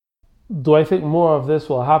Do I think more of this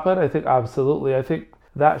will happen? I think absolutely. I think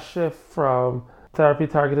that shift from therapy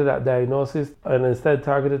targeted at diagnosis and instead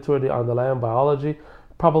targeted toward the underlying biology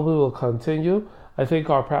probably will continue. I think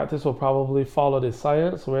our practice will probably follow the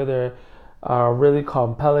science where there are really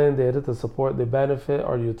compelling data to support the benefit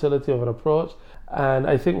or utility of an approach. And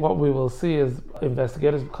I think what we will see is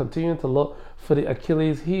investigators continuing to look for the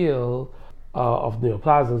Achilles heel of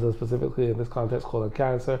neoplasms, and specifically in this context colon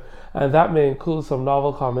cancer. And that may include some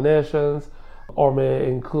novel combinations or may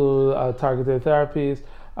include targeted therapies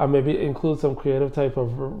and maybe include some creative type of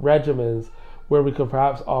regimens where we could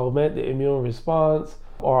perhaps augment the immune response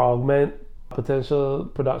or augment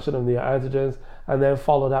potential production of neoantigens and then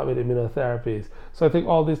follow that with immunotherapies. So I think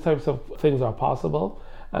all these types of things are possible,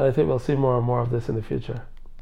 and I think we'll see more and more of this in the future.